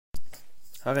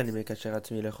הרי אני מקשר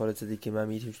עצמי לכל הצדיקים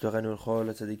האמיתים שתורנו ולכל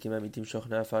הצדיקים האמיתים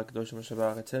שוכני עפר הקדוש ומשבר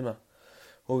הארץ המה.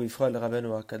 הוא יבחר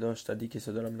לרבנו הקדוש צדיק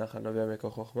יסוד עולם נחל נובע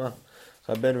מכוח חוכמה.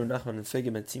 רבנו נחמן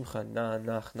מפגה בן שמחה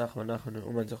נחמן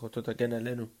נאומן זכותו תגן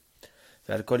עלינו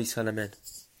ועל כל ישראל אמן.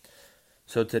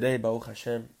 So today, Baruch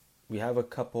Hashem, we have a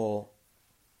couple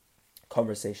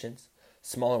conversations,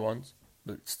 smaller ones,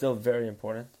 but still very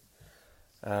important.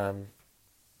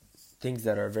 Things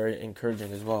that are very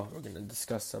encouraging as well. We're going to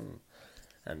discuss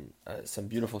some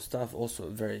beautiful stuff, also a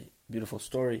very beautiful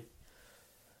story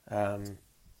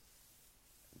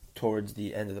towards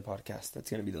the end of the podcast. That's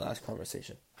going to be the last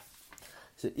conversation.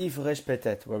 So, If Resh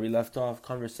Petet, where we left off,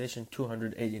 conversation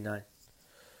 289.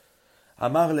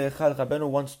 Amar le'echad, Rabeinu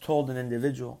once told an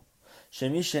individual,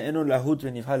 Shemi she'enu lahut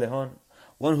v'nivha lehon,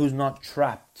 one who's not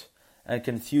trapped and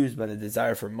confused by the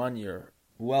desire for money or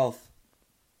wealth,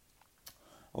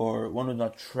 or one who's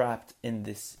not trapped in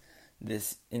this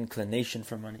inclination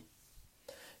for money.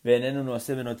 And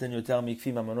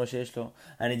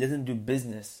he doesn't do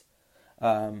business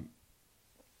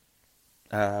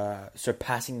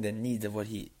surpassing the needs of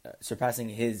surpassing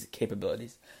his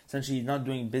capabilities. Essentially, he's not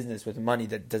doing business with money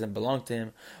that doesn't belong to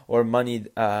him, or money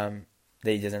that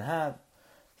he doesn't have.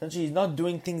 Essentially, he's not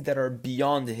doing things that are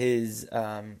beyond his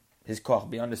koch,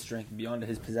 beyond his strength, beyond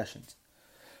his possessions.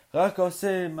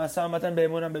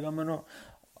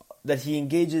 That he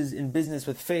engages in business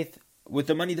with faith, with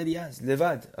the money that he has,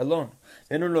 levad, alone.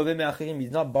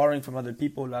 He's not borrowing from other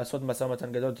people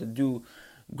to do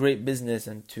great business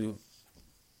and to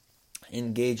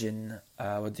engage in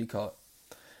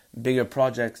bigger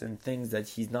projects and things that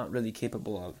he's not really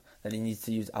capable of, that he needs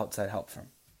to use outside help from.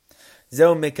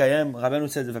 Rabeinu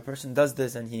says if a person does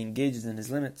this and he engages in his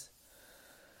limits,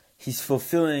 he's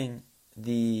fulfilling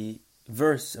the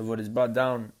verse of what is brought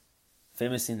down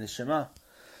famously in the Shema,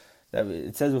 that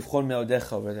it says with Chol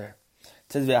Me'odecha over there.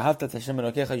 It says Ve'ahavta Hashem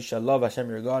Elokecha, you shall love Hashem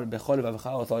your God, Bechol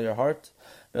Levavecha, with all your heart,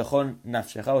 Bechol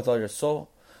Nafshecha, with all your soul,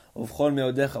 Uvchol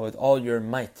Me'odecha, with all your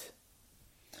might.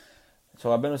 So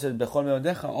Rabeinu says Bechol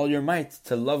Me'odecha, all your might,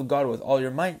 to love God with all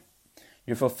your might.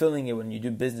 You're fulfilling it when you do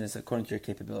business according to your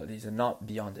capabilities and not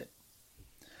beyond it.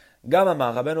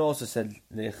 Gamama, Rabeinu also said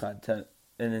Le'echad, to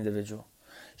an individual,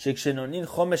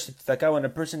 when a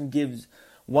person gives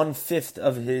 1/5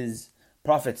 of his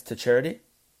profits to charity,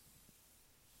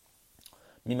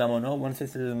 1/5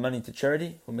 of the money to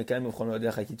charity,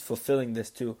 he's fulfilling this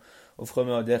too,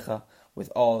 with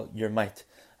all your might.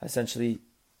 Essentially,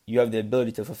 you have the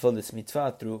ability to fulfill this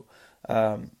mitzvah through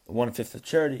 1/5 of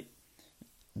charity,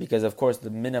 because of course the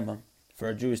minimum for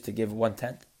a Jew is to give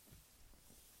 1/10,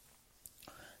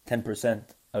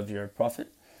 10% of your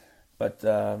profit. But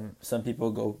some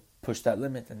people go push that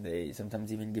limit, and they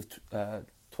sometimes even give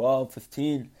 12,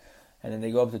 15, and then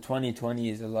they go up to 20. 20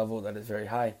 is a level that is very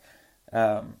high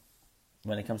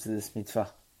when it comes to this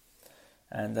mitzvah.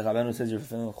 And the Rabeinu says you're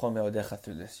fulfilling Chol Me'odecha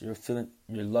through this. You're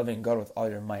loving God with all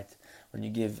your might when you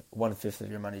give 1/5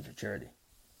 of your money to charity.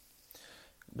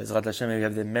 Bezrat Hashem, we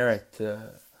have the merit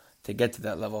to get to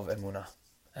that level of emunah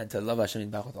and to love Hashem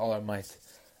with all our might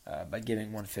by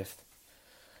giving 1/5.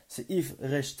 Seif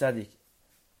Resh Tzadik,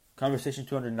 conversation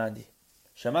 290.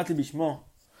 Shamati bishmo,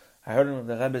 I heard him of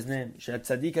the Rebbe's name.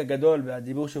 Tzadik Gadol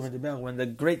be'adibur shemedber. When the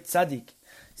great Tzadik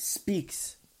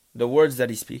speaks the words that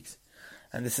he speaks,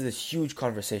 and this is a huge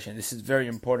conversation. This is very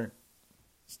important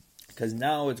because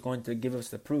now it's going to give us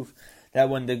the proof that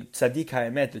when the Tzadik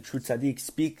Haemet, the true Tzadik,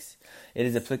 speaks, it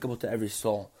is applicable to every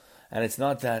soul, and it's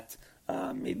not that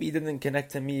maybe it didn't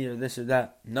connect to me or this or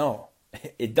that. No.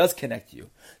 It does connect you.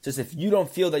 Just if you don't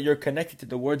feel that you're connected to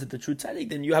the words of the true tzaddik,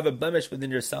 then you have a blemish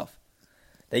within yourself,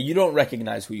 that you don't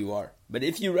recognize who you are. But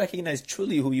if you recognize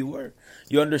truly who you were,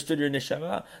 you understood your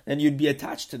neshama, then you'd be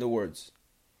attached to the words.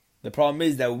 The problem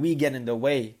is that we get in the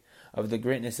way of the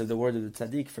greatness of the word of the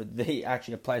tzaddik, for they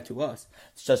actually apply to us.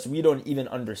 It's just we don't even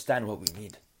understand what we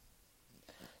need.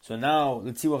 So now,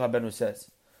 let's see what Rabeinu says.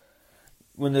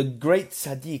 When the great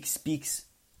tzaddik speaks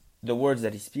the words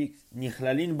that he speaks,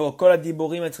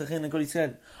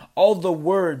 all the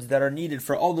words that are needed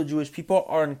for all the Jewish people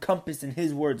are encompassed in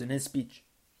his words, in his speech.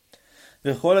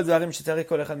 And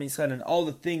all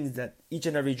the things that each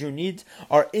and every Jew needs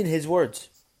are in his words.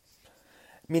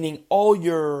 Meaning all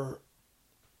your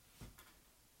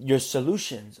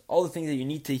solutions, all the things that you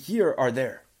need to hear are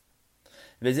there.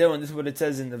 And this is what it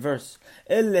says in the verse.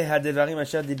 These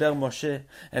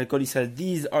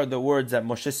are the words that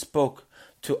Moshe spoke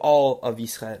to all of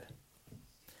Israel.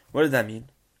 What does that mean?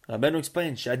 Rabeinu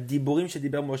explains that the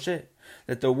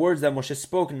words that Moshe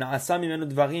spoke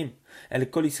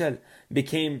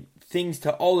became things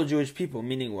to all the Jewish people.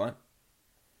 Meaning what?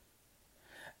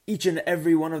 each and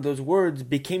every one of those words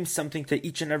became something to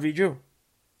each and every Jew.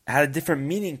 It had a different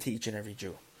meaning to each and every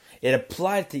Jew. It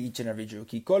applied to each and every Jew.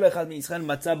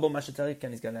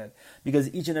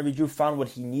 Because each and every Jew found what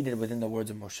he needed within the words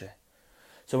of Moshe.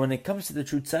 So when it comes to the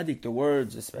true tzaddik, the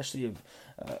words, especially of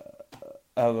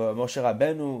Moshe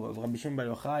Rabeinu, of Rabbi Shimon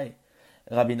Bar Yochai,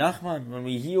 Rabbi Nachman, when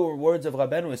we hear words of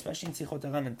Rabeinu, especially in Sichot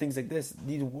Haran and things like this,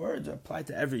 these words apply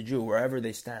to every Jew, wherever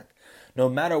they stand. No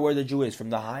matter where the Jew is, from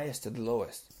the highest to the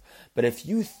lowest. But if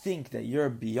you think that you're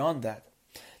beyond that,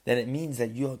 then it means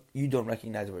that you don't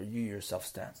recognize where you yourself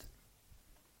stand.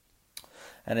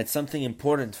 And it's something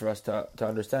important for us to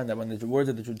understand that when the words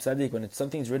of the true tzaddik, when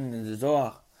something's written in the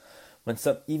Zohar,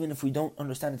 even if we don't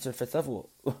understand it surface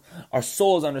level, our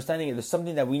soul is understanding it. There's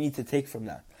something that we need to take from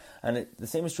that. And the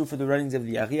same is true for the writings of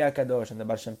the Ari HaKadosh and the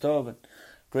Baal Shem Tov and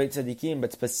great tzaddikim,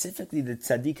 but specifically the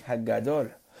tzaddik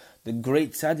HaGadol, the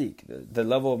great tzaddik, the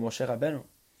level of Moshe Rabbeinu.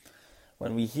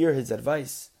 When we hear his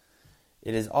advice,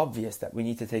 it is obvious that we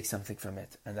need to take something from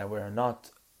it and that we're not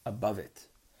above it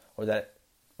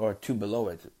or too below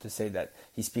it to say that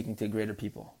he's speaking to greater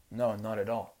people. No, not at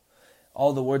all.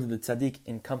 All the words of the tzaddik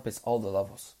encompass all the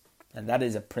levels. And that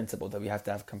is a principle that we have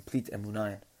to have complete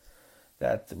emunah in.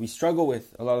 That we struggle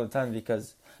with a lot of the time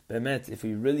because, be'emet, if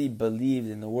we really believed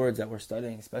in the words that we're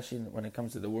studying, especially when it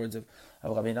comes to the words of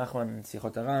Rabbi Nachman and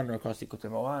Sichot Haran or across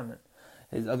Likutei Moharan and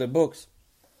his other books,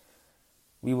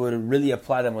 we would really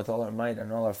apply them with all our might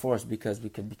and all our force because we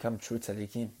could become true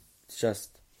tzaddikim. It's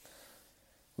just,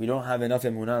 we don't have enough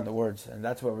emunah in the words, and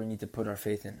that's where we need to put our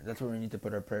faith in. That's where we need to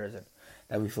put our prayers in.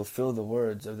 That we fulfill the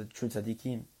words of the true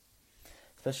tzaddikim,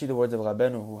 especially the words of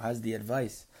Rabeinu, who has the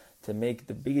advice to make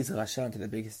the biggest rasha into the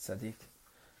biggest tzaddik,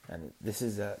 and this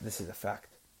is a fact.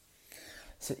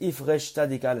 Seif Resh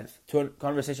Tzadik Aleph,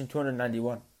 conversation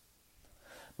 291.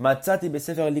 Matzati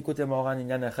besefer Likutei Moharan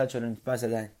inyan echad shelo nitpas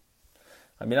adayin.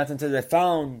 Rabbi Natan says, I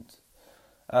found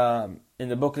in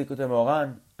the book Likutei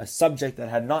Moharan a subject that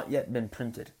had not yet been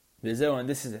printed. And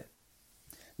this is it.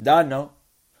 Da'no,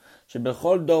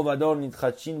 שבכל דור ודור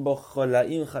נתחדשים בו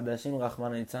חולאים חדשים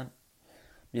רחמנא ליצלן,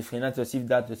 בבחינת יוסיף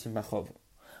דעת ויוסיף מחוב.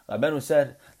 Rabeinu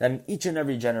said that in each and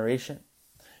every generation,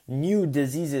 new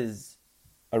diseases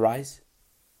arise,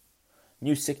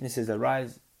 new sicknesses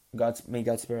arise. May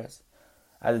God spare us.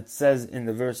 As it says in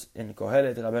the verse in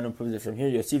Kohelet, Rabeinu proves it from here.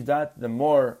 Yosif dat, the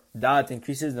more dat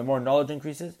increases, the more knowledge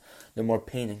increases, the more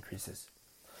pain increases.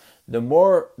 The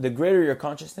greater your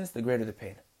consciousness, the greater the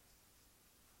pain.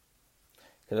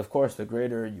 Because of course, the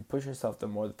greater you push yourself, the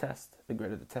more the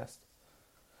greater the test.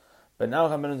 But now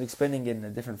Rabeinu is explaining it in a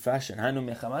different fashion.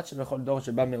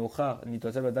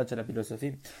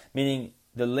 Meaning,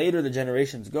 the later the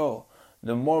generations go,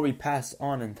 the more we pass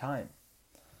on in time.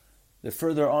 The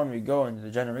further on we go in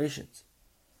the generations,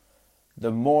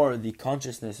 the more the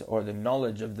consciousness or the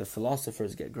knowledge of the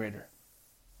philosophers get greater.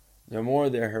 The more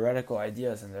their heretical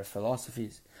ideas and their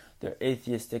philosophies, their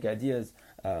atheistic ideas,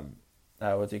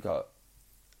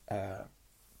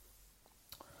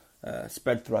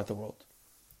 spread throughout the world.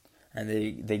 And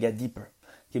they get deeper.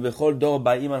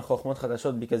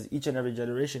 Because each and every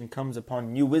generation comes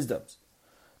upon new wisdoms.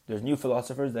 There's new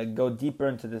philosophers that go deeper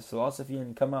into this philosophy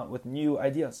and come out with new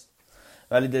ideas.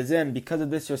 And because of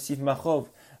this, Yosif Machov,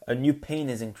 a new pain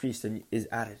is increased and is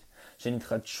added. And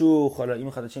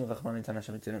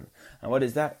what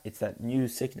is that? It's that new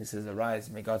sicknesses arise.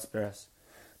 May God spare us.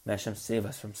 May Hashem save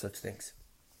us from such things.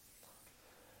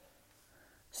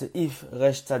 Seif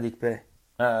Resh Tzadik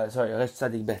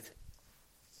Bet.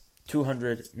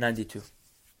 292.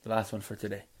 The last one for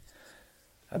today.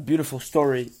 A beautiful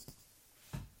story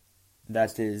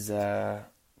that is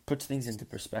puts things into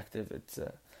perspective.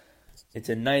 It's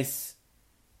a nice,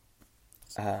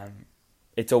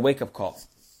 it's a wake-up call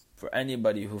for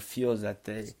anybody who feels that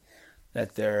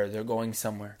they're going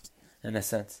somewhere, in a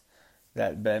sense.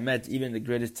 That be'emet, even the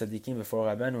greatest tzaddikim before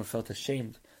Rabeinu felt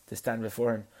ashamed to stand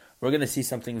before him. We're going to see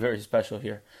something very special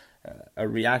here. A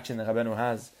reaction that Rabeinu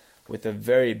has with a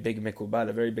very big mikubal,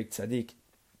 a very big tzaddik,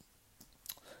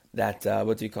 that,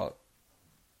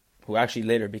 who actually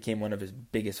later became one of his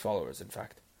biggest followers, in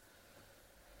fact.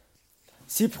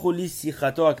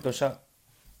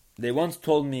 They once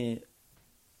told me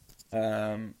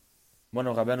one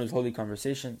of Rabeinu's holy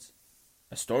conversations,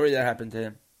 a story that happened to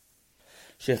him.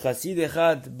 שחסיד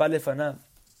אחד בא לפניו,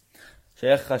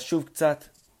 שהיה חשוב קצת,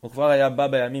 וכבר היה בא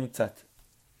בימים קצת.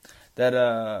 That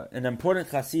an important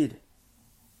chassid,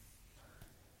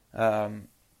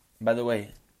 by the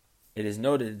way, it is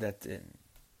noted that in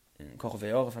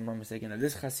Kochvei Or, if I'm not mistaken, that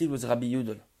this chassid was Rabbi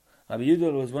Yudel. Rabbi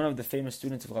Yudel was one of the famous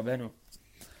students of Rabeinu.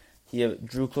 He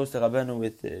drew close to Rabeinu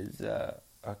with his a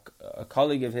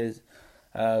colleague of his,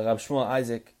 Rab Shmuel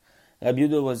Isaac. Rab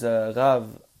Yudel was a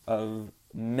Rav of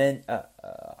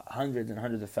hundreds and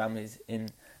hundreds of families in a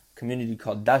community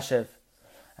called Dashev.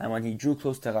 And when he drew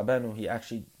close to Rabeinu, he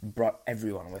actually brought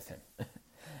everyone with him.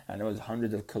 And it was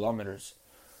hundreds of kilometers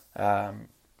of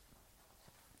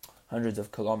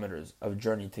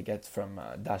journey to get from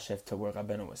Dashev to where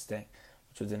Rabeinu was staying,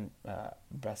 which was in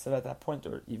Breslov at that point,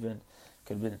 or even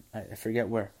could have been, I forget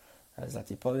where,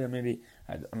 Zlatipolia maybe,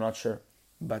 I'm not sure.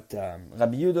 But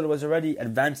Rabbi Yudel was already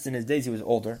advanced in his days. He was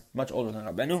older, much older than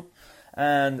Rabeinu.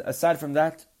 And aside from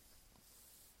that,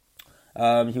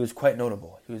 he was quite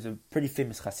notable. He was a pretty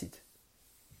famous Chassid.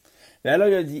 And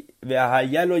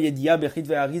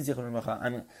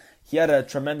he had a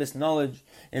tremendous knowledge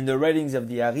in the writings of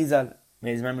the Arizal.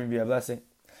 May his memory be a blessing.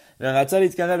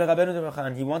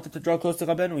 And he wanted to draw close to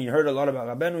Rabeinu. He heard a lot about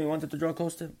Rabeinu. He wanted to draw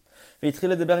close to him. And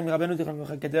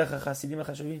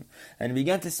he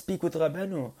began to speak with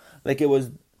Rabeinu like it was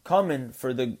common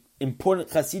for the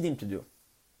important Hasidim to do.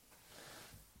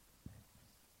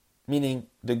 Meaning,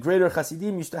 the greater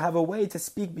Hasidim used to have a way to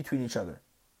speak between each other.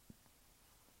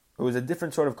 It was a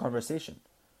different sort of conversation.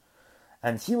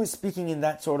 And he was speaking in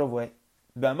that sort of way.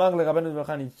 And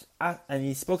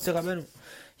he spoke to Rabeinu.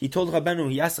 He told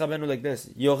Rabeinu, he asked Rabeinu like this,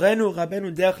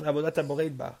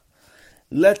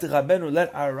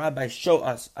 let our rabbi show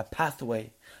us a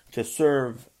pathway to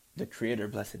serve the Creator,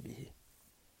 blessed be He.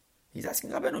 He's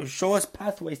asking Rabeinu, show us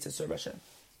pathways to serve Hashem.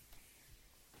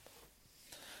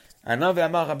 But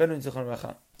Rabeinu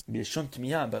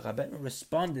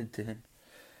responded to him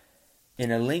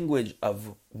in a language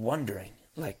of wondering,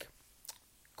 like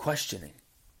questioning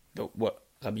what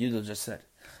Rabbi Yudel just said.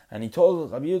 And he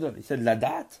told Rabbi Yudel, he said,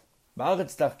 Ladat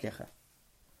ba'aretz darkecha.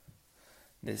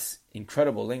 This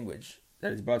incredible language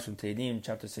that is brought from Tehillim,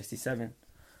 chapter 67,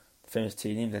 the famous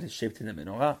Tehillim that is shaped in the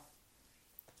menorah.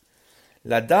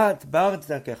 Ladat ba'aretz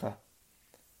darkecha.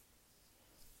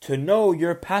 To know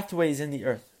your pathways in the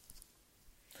earth.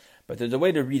 But there's a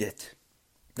way to read it.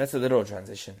 That's a literal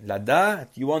translation.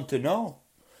 Ladat, you want to know.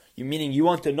 Meaning you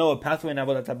want to know a pathway in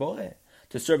Avodat HaBoreh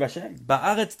to serve Hashem.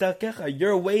 Ba'aretz darkecha,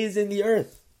 your ways in the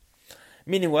earth.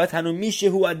 Meaning what? Hanu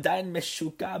mishehu adayin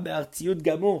meshuka be'artziyut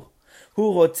gamur.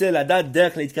 Hu rotze ladat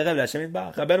derech leitkarev le'Hashem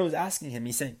yitbarach. Rabeinu was asking him,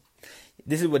 he's saying,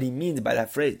 this is what he means by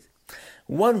that phrase.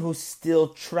 One who's still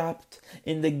trapped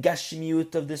in the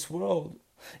gashmiut of this world,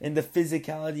 in the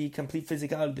physicality, complete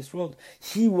physicality of this world,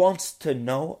 he wants to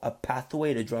know a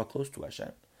pathway to draw close to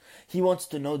Hashem. He wants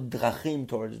to know drachim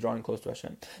towards drawing close to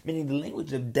Hashem. Meaning the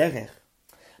language of derech,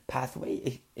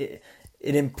 pathway, it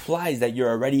implies that you're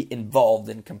already involved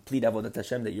in complete avodat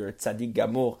Hashem, that you're a Tzadik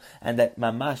gamur, and that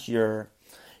mamash you're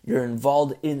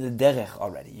involved in the derech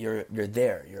already. You're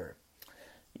there.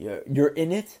 You're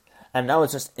in it, and now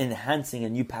it's just enhancing a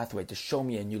new pathway to show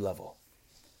me a new level.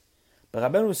 But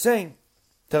Rabeinu was saying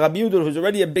to Rabbi Yudel, who's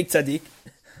already a big tzaddik,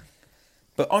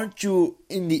 but aren't you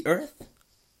in the earth?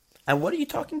 And what are you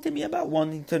talking to me about?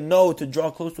 Wanting to know, to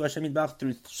draw close to Hashem Yitbarach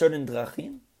through certain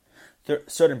drachim,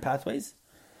 certain pathways?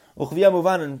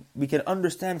 And we can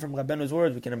understand from Rabeinu's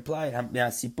words, we can imply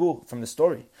from the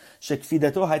story, that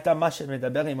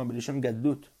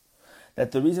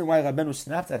the reason why Rabeinu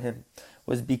snapped at him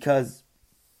was because,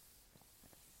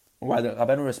 why the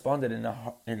Rabeinu responded at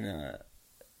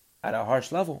a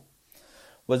harsh level,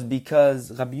 was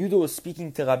because Rabbi Yudel was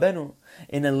speaking to Rabeinu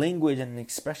in a language and an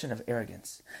expression of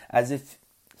arrogance, as if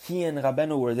he and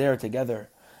Rabeinu were there together,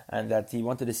 and that he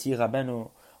wanted to see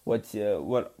Rabeinu what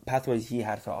pathways he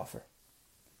had to offer.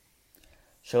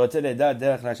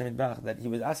 That he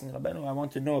was asking Rabeinu, I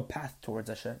want to know a path towards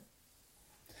Hashem.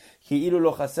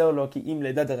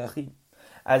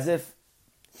 As if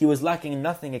he was lacking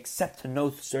nothing except to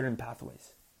know certain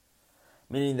pathways.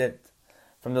 Meaning that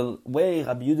from the way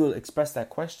Rabbi Yudel expressed that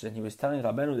question, he was telling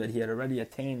Rabeinu that he had already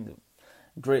attained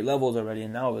great levels already,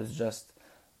 and now it was just,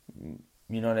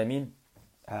 you know what I mean,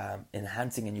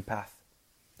 enhancing a new path.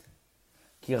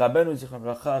 But Rabeinu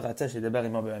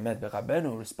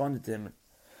responded to him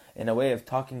in a way of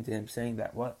talking to him, saying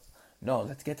that, what? No,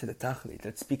 let's get to the tachlit,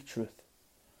 let's speak truth.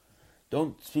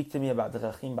 Don't speak to me about the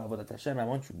drachim ba'avodat Hashem.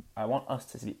 I want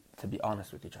us to be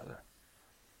honest with each other.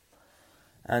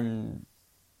 And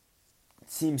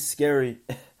it seems scary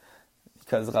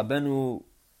because Rabeinu,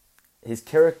 his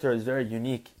character is very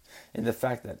unique in the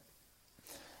fact that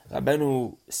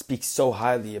Rabeinu speaks so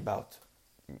highly about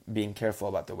being careful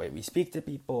about the way we speak to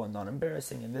people and not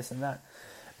embarrassing and this and that.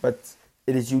 But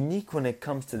it is unique when it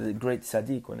comes to the great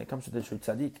Tzadik, when it comes to the true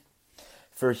Tzadik.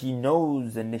 For he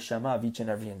knows the neshama of each and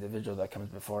every individual that comes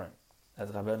before him. as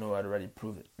Rabeinu had already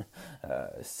proved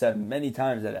it. Said many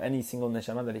times that any single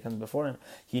neshama that he comes before him,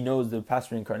 he knows the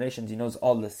past reincarnations, he knows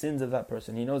all the sins of that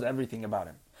person, he knows everything about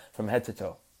him, from head to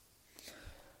toe.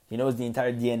 He knows the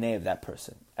entire DNA of that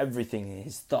person, everything,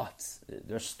 his thoughts.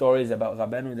 There's stories about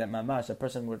Rabeinu that mamash, a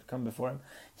person would come before him,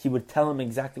 he would tell him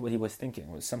exactly what he was thinking.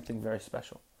 It was something very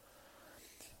special.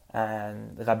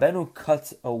 And Rabeinu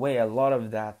cuts away a lot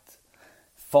of that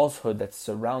falsehood that's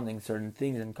surrounding certain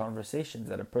things and conversations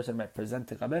that a person might present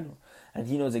to Rabeinu, and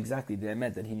he knows exactly the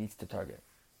emet that he needs to target.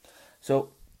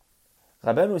 So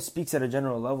Rabeinu speaks at a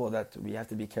general level that we have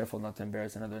to be careful not to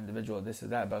embarrass another individual, this or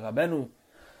that, but Rabeinu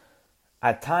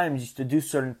at times used to do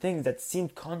certain things that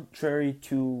seemed contrary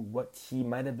to what he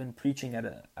might have been preaching at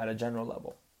a general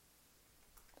level.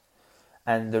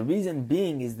 And the reason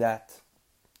being is that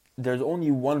there's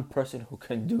only one person who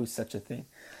can do such a thing.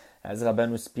 As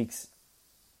Rabeinu speaks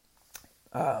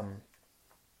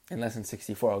in lesson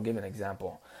 64, I'll give an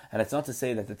example. And it's not to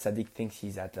say that the Tzadik thinks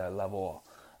he's at a level,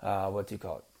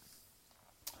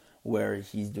 where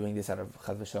he's doing this out of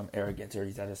chas v'shalom arrogance, or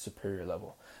he's at a superior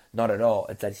level. Not at all.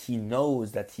 It's that he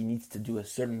knows that he needs to do a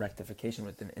certain rectification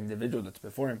with an individual that's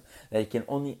before him that he can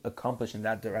only accomplish in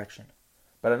that direction.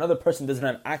 But another person doesn't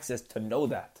have access to know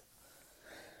that.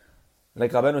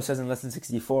 Like Rabeinu says in lesson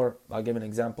 64, I'll give an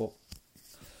example.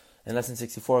 In lesson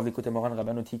 64 of the Likutei Moharan,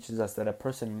 Rabeinu teaches us that a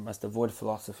person must avoid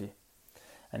philosophy.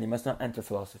 And he must not enter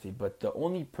philosophy. But the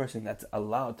only person that's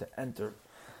allowed to enter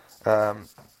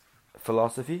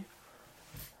philosophy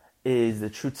is the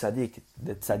true Tzadik,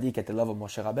 the Tzadik at the level of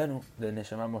Moshe Rabeinu, the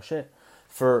Neshama Moshe.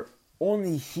 For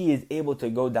only he is able to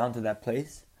go down to that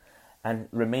place and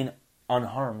remain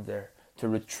unharmed there, to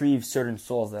retrieve certain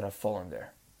souls that have fallen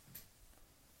there.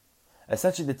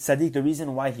 Essentially, the Tzadik, the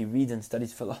reason why he reads and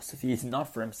studies philosophy is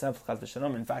not for himself, chas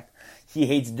v'shalom. In fact, he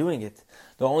hates doing it.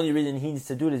 The only reason he needs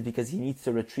to do it is because he needs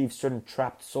to retrieve certain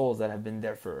trapped souls that have been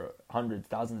there for hundreds,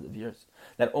 thousands of years,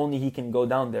 that only he can go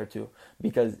down there to,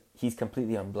 because he's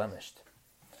completely unblemished.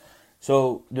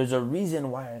 So there's a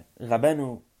reason why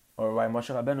Rabeinu, or why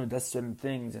Moshe Rabeinu does certain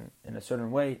things in a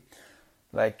certain way,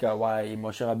 like why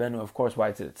Moshe Rabeinu, of course, why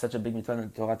it's such a big mitzvah in the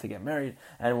Torah to get married,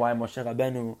 and why Moshe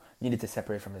Rabeinu needed to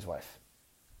separate from his wife.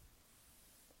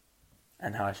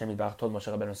 And how Hashem Yitbarach told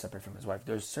Moshe Rabeinu to separate from his wife.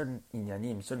 There's certain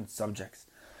inyanim, certain subjects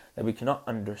that we cannot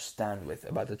understand with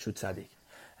about the true tzaddik.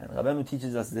 And Rabeinu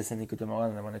teaches us this in Likutei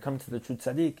Moharan, that when it comes to the true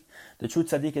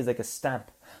tzaddik is like a stamp.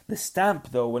 The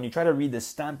stamp, though, when you try to read the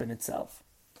stamp in itself,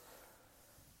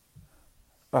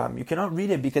 you cannot read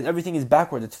it because everything is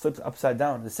backwards. It's flipped upside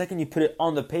down. The second you put it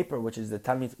on the paper, which is the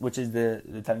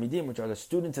talmidim, which are the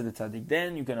students of the tzaddik,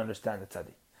 then you can understand the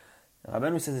tzaddik.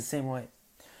 Rabeinu says the same way.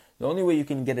 The only way you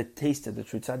can get a taste of the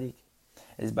true tzaddik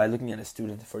is by looking at a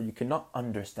student, for you cannot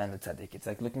understand the tzaddik. It's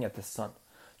like looking at the sun.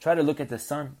 Try to look at the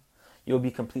sun, you'll be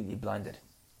completely blinded.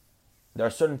 There are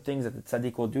certain things that the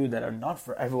tzaddik will do that are not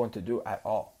for everyone to do at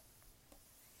all.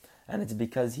 And it's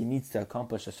because he needs to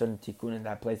accomplish a certain tikkun in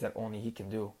that place that only he can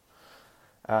do.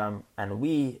 And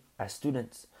we, as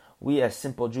students, we as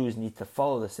simple Jews need to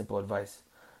follow the simple advice,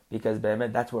 because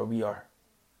be'emet, that's where we are.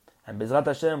 And Bezrat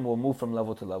Hashem will move from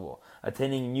level to level,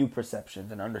 attaining new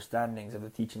perceptions and understandings of the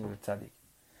teaching of the tzaddik.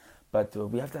 But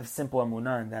we have to have simple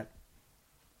amunah in that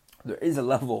there is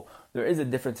a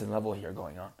difference in level here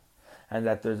going on. And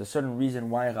that there's a certain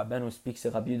reason why Rabeinu speaks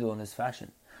to R Yudel in this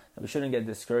fashion. And we shouldn't get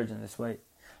discouraged in this way,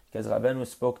 because Rabeinu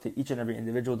spoke to each and every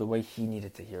individual the way he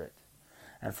needed to hear it.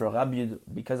 And for R Yudel,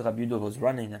 because R Yudel was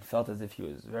running and felt as if he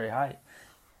was very high,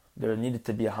 there needed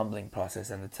to be a humbling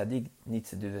process, and the tzaddik needs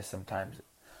to do this sometimes,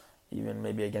 even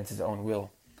maybe against his own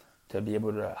will, to be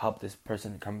able to help this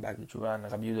person come back to Tshuva. And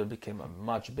R Yudel became a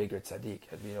much bigger tzaddik,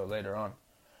 as we know later on.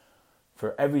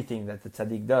 For everything that the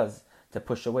tzaddik does to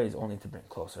push away is only to bring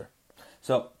closer.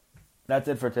 So, that's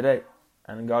it for today.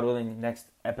 And God willing, next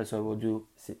episode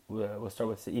we'll start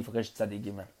with Seif Resh Tzadik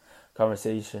Gimel,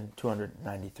 conversation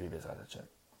 293 B'ezrat Hashem.